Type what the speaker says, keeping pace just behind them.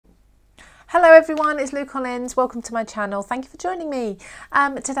Hello everyone, it's Lou Collins. Welcome to my channel. Thank you for joining me.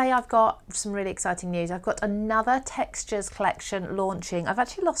 Today I've got some really exciting news. I've got another textures collection launching. I've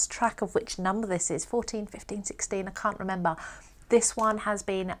actually lost track of which number this is, 14, 15, 16, I can't remember. This one has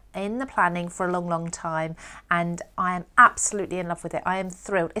been in the planning for a long time and I am absolutely in love with it. I am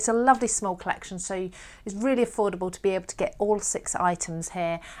thrilled. It's a lovely small collection, so it's really affordable to be able to get all 6 items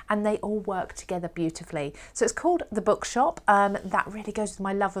here and they all work together beautifully. So it's called The Bookshop. That really goes with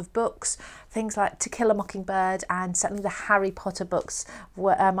my love of books. Things like To Kill a Mockingbird and certainly the Harry Potter books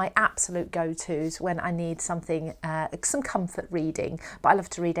were my absolute go-tos when I need something, some comfort reading. But I love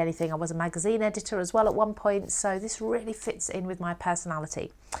to read anything. I was a magazine editor as well at one point, so this really fits in with my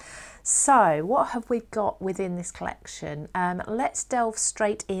personality. So what have we got within this collection? Let's delve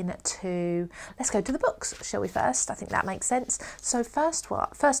straight into, let's go to the books, shall we first? I think that makes sense. So first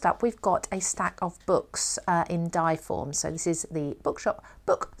up, we've got a stack of books in die form. So this is the Bookshop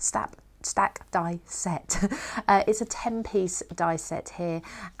Book Stack die set. It's a 10-piece die set here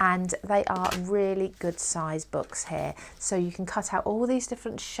and they are really good size books here, so you can cut out all these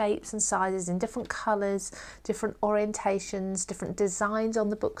different shapes and sizes in different colours, different orientations, different designs on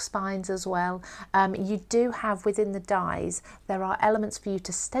the book spines as well. You do have within the dies, there are elements for you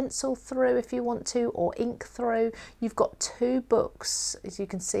to stencil through if you want to, or ink through. You've got 2 books, as you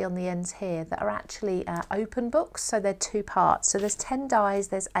can see on the ends here, that are actually open books, so they're 2 parts. So there's 10 dies,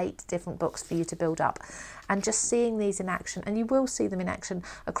 there's 8 different books for you to build up, and just seeing these in action, and you will see them in action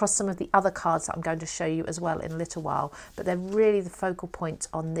across some of the other cards that I'm going to show you as well in a little while, but they're really the focal point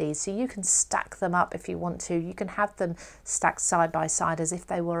on these. So you can stack them up if you want to, you can have them stacked side by side as if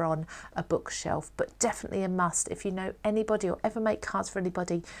they were on a bookshelf, but definitely a must if you know anybody or ever make cards for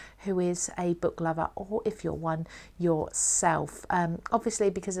anybody who is a book lover, or if you're one yourself. Obviously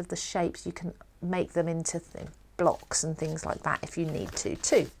because of the shapes you can make them into blocks and things like that if you need to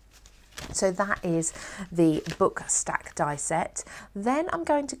too. So that is the book stack die set. Then I'm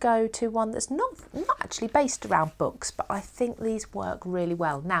going to go to one that's not actually based around books, but I think these work really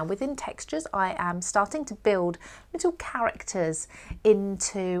well. Now within textures, I am starting to build little characters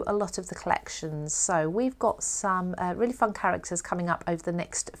into a lot of the collections. So we've got some really fun characters coming up over the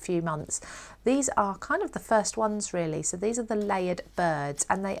next few months. These are kind of the first ones really. So these are the layered birds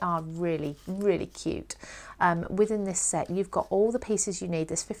and they are really cute. Within this set you've got all the pieces you need.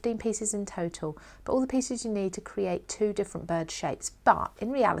 There's 15 pieces in total, but all the pieces you need to create 2 different bird shapes. But in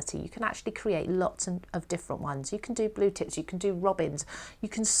reality you can actually create lots of different ones. You can do blue tips, you can do robins, you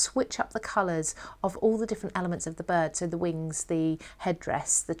can switch up the colours of all the different elements of the bird. So the wings, the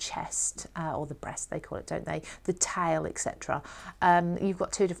headdress, the chest, or the breast they call it, don't they, the tail, etc. You've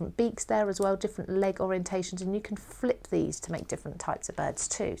got 2 different beaks there as well, different leg orientations, and you can flip these to make different types of birds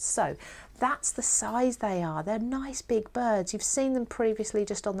too. So that's the size they are. They're nice big birds. You've seen them previously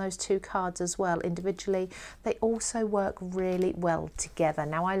just on those 2 cards as well individually. They also work really well together.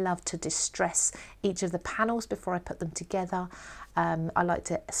 Now I love to distress each of the panels before I put them together. I like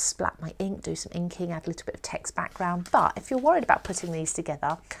to splat my ink, do some inking, add a little bit of text background. But if you're worried about putting these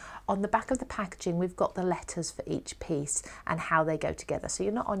together, on the back of the packaging we've got the letters for each piece and how they go together, so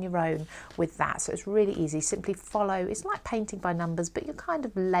you're not on your own with that. So it's really easy, simply follow. It's like painting by numbers, but you're kind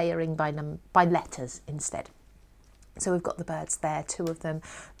of layering by letters instead. So we've got the birds there, 2 of them.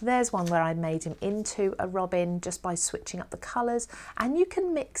 There's one where I made him into a robin just by switching up the colours, and you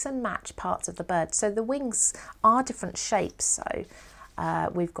can mix and match parts of the bird. So the wings are different shapes, so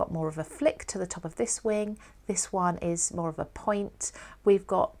we've got more of a flick to the top of this wing. This one is more of a point. We've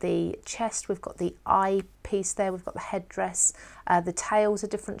got the chest, we've got the eye piece there, we've got the headdress. The tails are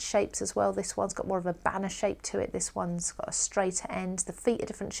different shapes as well. This one's got more of a banner shape to it. This one's got a straighter end. The feet are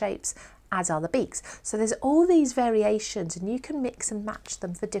different shapes, as are the beaks. So there's all these variations and you can mix and match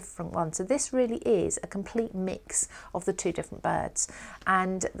them for different ones. So this really is a complete mix of the 2 different birds,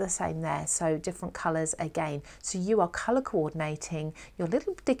 and the same there, so different colours again. So you are colour coordinating your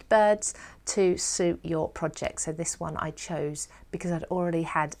little dick birds to suit your project. So this one I chose because I'd already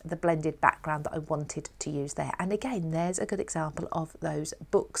had the blended background that I wanted to use there. And again, there's a good example of those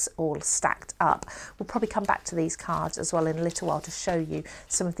books all stacked up. We'll probably come back to these cards as well in a little while to show you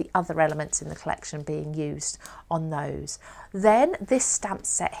some of the other elements in the collection being used on those. Then this stamp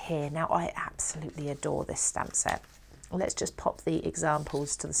set here. Now I absolutely adore this stamp set. Let's just pop the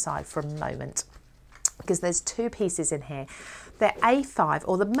examples to the side for a moment. because there's two pieces in here. They're A5,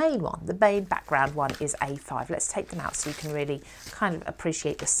 or the main one, the main background one is A5. Let's take them out so you can really kind of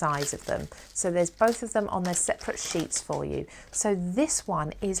appreciate the size of them. So there's both of them on their separate sheets for you. So this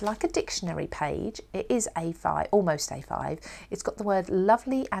one is like a dictionary page. It is A5, almost A5. It's got the word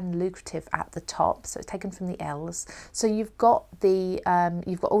lovely and lucrative at the top, so it's taken from the L's. So you've got the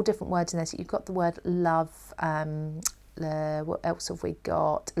you've got all different words in there. So you've got the word love. What else have we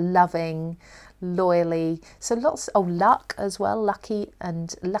got? Loving, loyally, so lots, oh, luck as well, lucky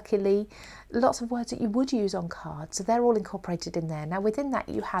and luckily, lots of words that you would use on cards, so they're all incorporated in there. Now within that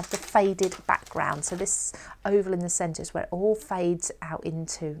you have the faded background, so this oval in the centre is where it all fades out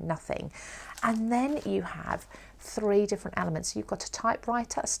into nothing. And then you have three different elements. So you've got a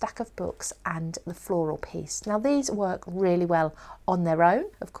typewriter, a stack of books, and the floral piece. Now these work really well on their own,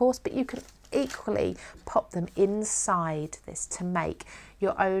 of course, but you can equally pop them inside this to make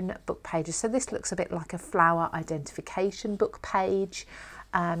your own book pages. So this looks a bit like a flower identification book page.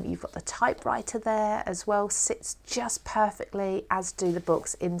 You've got the typewriter there as well, sits just perfectly, as do the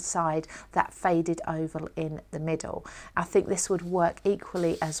books inside that faded oval in the middle. I think this would work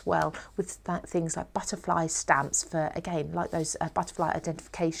equally as well with things like butterfly stamps for, again, like those butterfly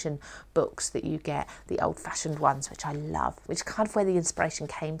identification books that you get, the old-fashioned ones, which I love, which is kind of where the inspiration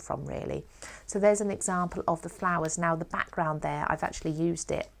came from, really. So there's an example of the flowers. Now the background there, I've actually used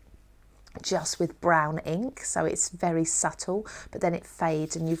it just with brown ink, so it's very subtle, but then it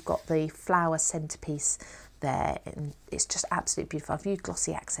fades and you've got the flower centerpiece there, and it's just absolutely beautiful. I've used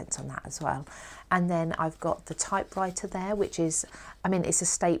glossy accents on that as well. And then I've got the typewriter there, which is, I mean, it's a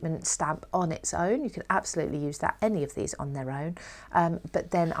statement stamp on its own. You can absolutely use that, any of these on their own,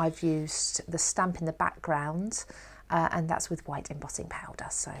 but then I've used the stamp in the background, and that's with white embossing powder.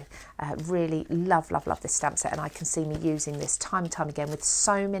 So really love this stamp set, and I can see me using this time and time again with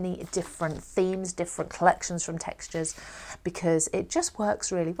so many different themes, different collections from textures, because it just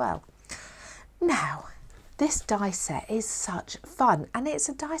works really well. Now, this die set is such fun, and it's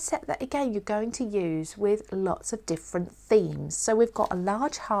a die set that, again, you're going to use with lots of different themes. So we've got a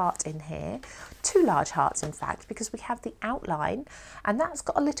large heart in here, two large hearts in fact, because we have the outline, and that's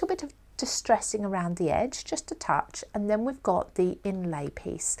got a little bit of distressing around the edge, just a touch, and then we've got the inlay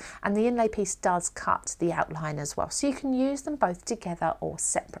piece, and the inlay piece does cut the outline as well, so you can use them both together or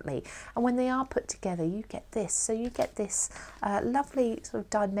separately, and when they are put together you get this. So you get this lovely sort of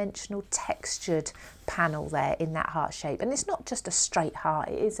dimensional textured panel there in that heart shape, and it's not just a straight heart,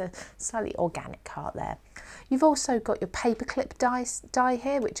 it is a slightly organic heart there. You've also got your paperclip die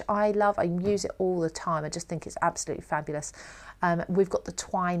here, which I love. I use it all the time. I just think it's absolutely fabulous. We've got the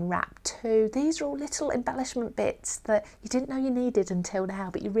twine wrap too. These are all little embellishment bits that you didn't know you needed until now,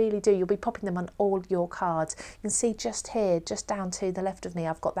 but you really do. You'll be popping them on all your cards. You can see just here, just down to the left of me,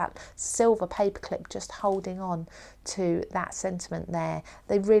 I've got that silver paperclip just holding on to that sentiment there.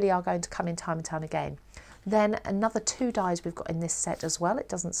 They really are going to come in time and time again. Then another two dies we've got in this set as well, it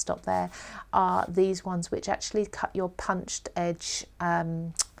doesn't stop there, are these ones which actually cut your punched edge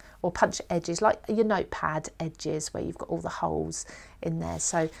or punch edges, like your notepad edges where you've got all the holes in there.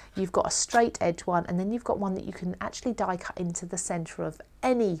 So you've got a straight edge one, and then you've got one that you can actually die cut into the centre of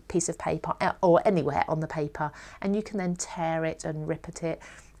any piece of paper or anywhere on the paper, and you can then tear it and rip at it,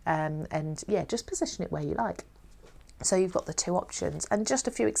 and yeah, just position it where you like. So you've got the two options, and just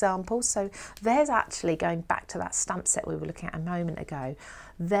a few examples. So there's actually, going back to that stamp set we were looking at a moment ago,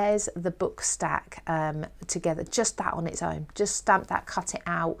 there's the book stack together, just that on its own, just stamped that, cut it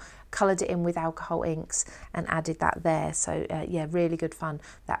out, coloured it in with alcohol inks and added that there. So yeah, really good fun,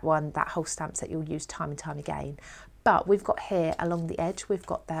 that one, that whole stamp set you'll use time and time again. But we've got here along the edge, we've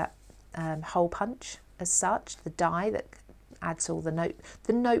got that hole punch as such, the die that adds all the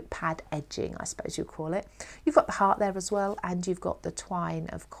notepad edging, I suppose you'll call it. You've got the heart there as well, and you've got the twine,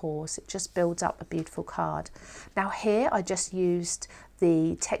 of course. It just builds up a beautiful card. Now here I just used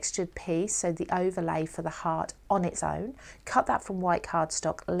the textured piece, so the overlay for the heart on its own, cut that from white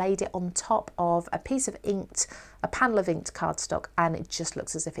cardstock, laid it on top of a piece of inked, a panel of inked cardstock, and it just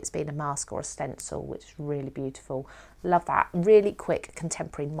looks as if it's been a mask or a stencil, which is really beautiful. Love that. Really quick,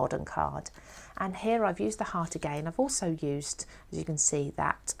 contemporary, modern card. And here I've used the heart again. I've also used, as you can see,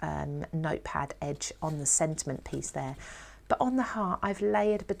 that notepad edge on the sentiment piece there. But on the heart, I've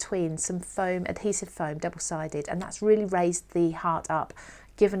layered between some foam, adhesive foam, double-sided, and that's really raised the heart up,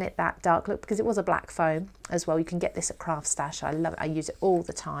 given it that dark look because it was a black foam as well. You can get this at CraftStash. I love it. I use it all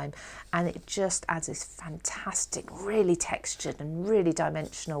the time, and it just adds this fantastic, really textured and really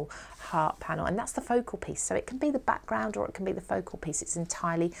dimensional heart panel, and that's the focal piece. So it can be the background or it can be the focal piece. It's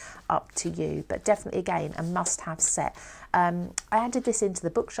entirely up to you, but definitely again a must-have set. I added this into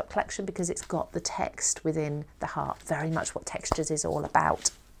the bookshop collection because it's got the text within the heart, very much what Textures is all about.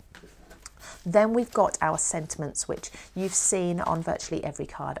 Then we've got our sentiments, which you've seen on virtually every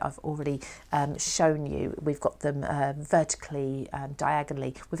card I've already shown you. We've got them vertically,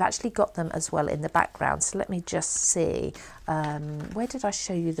 diagonally. We've actually got them as well in the background. So let me just see, where did I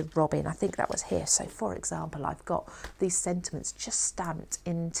show you the robin? I think that was here. So for example, I've got these sentiments just stamped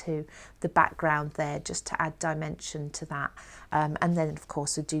into the background there, just to add dimension to that. And then of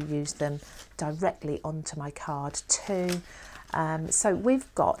course I do use them directly onto my card too. So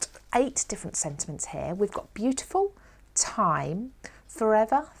we've got 8 different sentiments here. We've got beautiful, time,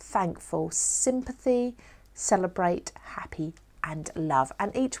 forever, thankful, sympathy, celebrate, happy, and love.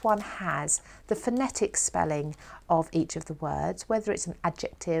 And each one has the phonetic spelling of each of the words, whether it's an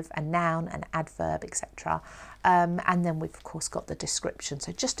adjective, a noun, an adverb, etc. And then we've of course got the description.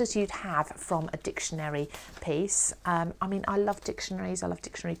 So just as you'd have from a dictionary piece. I mean, I love dictionaries, I love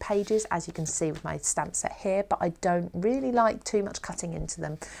dictionary pages, as you can see with my stamp set here, but I don't really like too much cutting into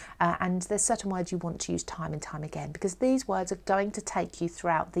them. And there's certain words you want to use time and time again, because these words are going to take you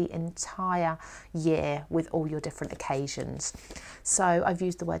throughout the entire year with all your different occasions. So I've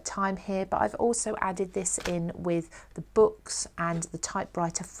used the word time here, but I've also added this in with the books and the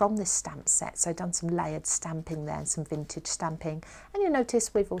typewriter from this stamp set. So done some layered stamping there and some vintage stamping. And you'll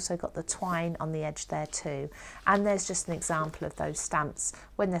notice we've also got the twine on the edge there too. And there's just an example of those stamps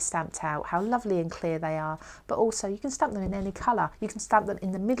when they're stamped out, how lovely and clear they are. But also you can stamp them in any colour. You can stamp them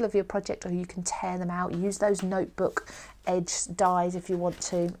in the middle of your project, or you can tear them out. Use those notebook edge dies if you want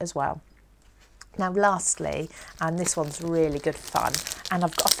to as well. Now lastly, and this one's really good fun, and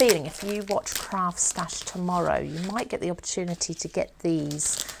I've got a feeling if you watch CraftStash tomorrow, you might get the opportunity to get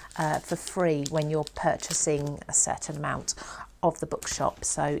these for free when you're purchasing a certain amount of the bookshop.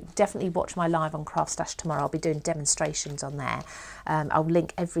 So definitely watch my live on CraftStash tomorrow. I'll be doing demonstrations on there. I'll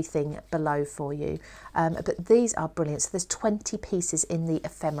link everything below for you. But these are brilliant. So there's 20 pieces in the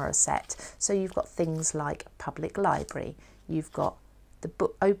Ephemera set. So you've got things like public library, you've got the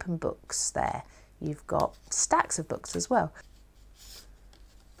book, open books there, you've got stacks of books as well,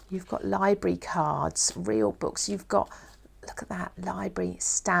 you've got library cards, real books, you've got, look at that, library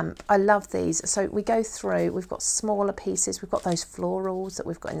stamp. I love these. So we go through, we've got smaller pieces, we've got those florals that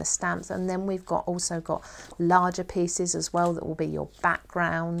we've got in the stamps, and then we've got also got larger pieces as well that will be your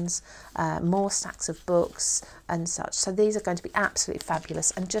backgrounds, more stacks of books and such. So these are going to be absolutely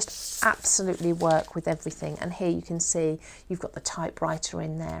fabulous and just absolutely work with everything. And here you can see you've got the typewriter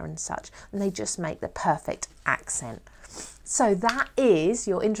in there and such, and they just make the perfect accent. So that is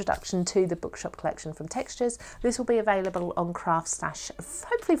your introduction to the bookshop collection from Textures. This will be available on CraftStash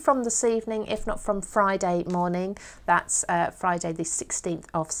hopefully from this evening, if not from Friday morning. That's Friday the 16th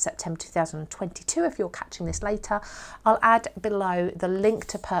of September 2022 if you're catching this later. I'll add below the link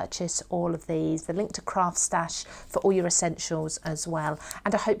to purchase all of these, the link to CraftStash for all your essentials as well.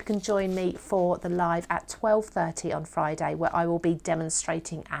 And I hope you can join me for the live at 12:30 on Friday, where I will be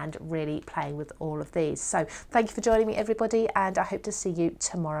demonstrating and really playing with all of these. So thank you for joining me, everybody, and I hope to see you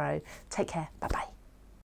tomorrow. Take care. Bye bye.